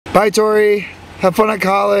Bye, Tori. Have fun at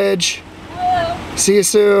college. Hello. See you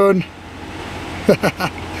soon.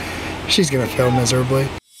 She's gonna fail miserably.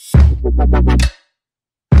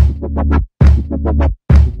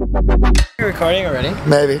 You're recording already?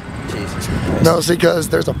 Maybe. Jesus Christ. No, it's because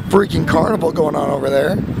there's a freaking carnival going on over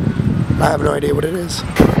there. I have no idea what it is.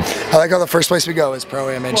 I like how the first place we go is Pro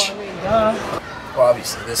Image. Well, I mean, duh. Well,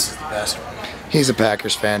 obviously, this is the best one. He's a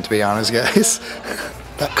Packers fan, to be honest, guys.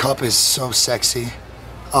 That cup is so sexy.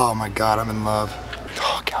 Oh my God, I'm in love.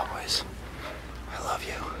 Oh, Cowboys. I love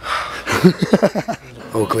you.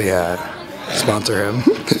 Oakley hat. Sponsor him.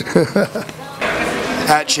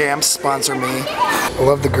 At Champs, sponsor me. I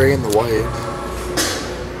love the gray and the white.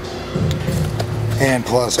 And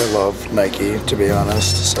plus, I love Nike, to be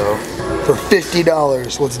honest. So, for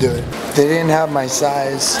 $50, let's do it. They didn't have my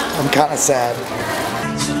size. I'm kind of sad.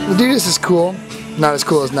 Adidas is cool. Not as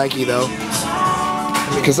cool as Nike, though.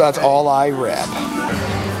 Because that's all I rep.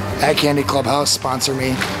 At Candy Clubhouse, sponsor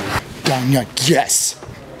me. Yes.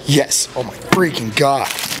 Yes. Oh my freaking God.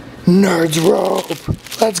 Nerds rope.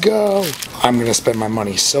 Let's go. I'm going to spend my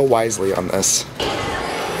money so wisely on this.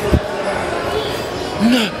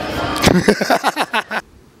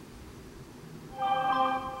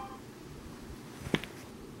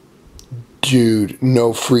 Dude,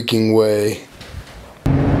 no freaking way.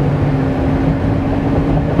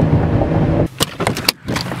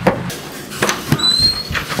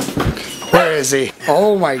 Where is he?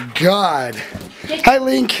 Oh my God. Hi,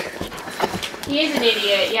 Link. He is an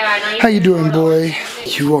idiot, yeah. I know. How you doing, boy?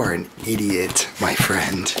 You are an idiot, my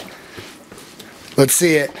friend. Let's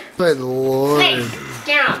see it. Good Lord. Hey,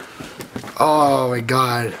 down. Oh my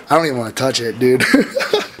God. I don't even want to touch it, dude.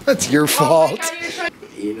 That's your fault. Oh my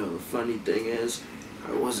God, You know, the funny thing is,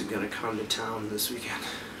 I wasn't going to come to town this weekend.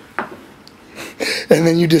 And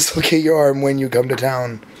then you dislocate your arm when you come to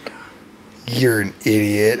town. You're an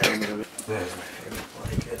idiot. There's my favorite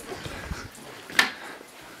blanket.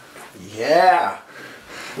 Yeah!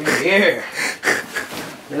 We're here.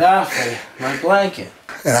 Get off me. My blanket.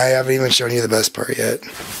 And I haven't even shown you the best part yet.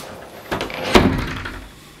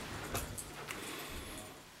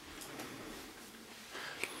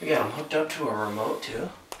 Yeah, I'm hooked up to a remote too.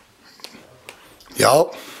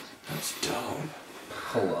 Yup. That's dope.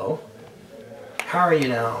 Hello. How are you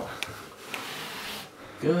now?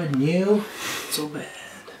 Good, and you? So bad.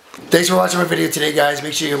 Thanks for watching my video today, guys.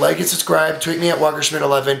 Make sure you like and subscribe. Tweet me at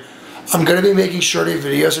WalkerSchmidt11. I'm going to be making shorter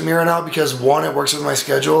videos from here on out because 1, it works with my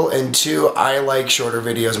schedule, and 2, I like shorter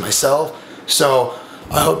videos myself. So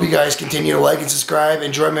I hope you guys continue to like and subscribe.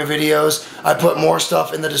 Enjoy my videos. I put more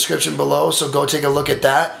stuff in the description below, so go take a look at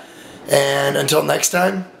that. And until next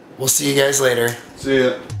time, we'll see you guys later. See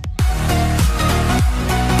ya.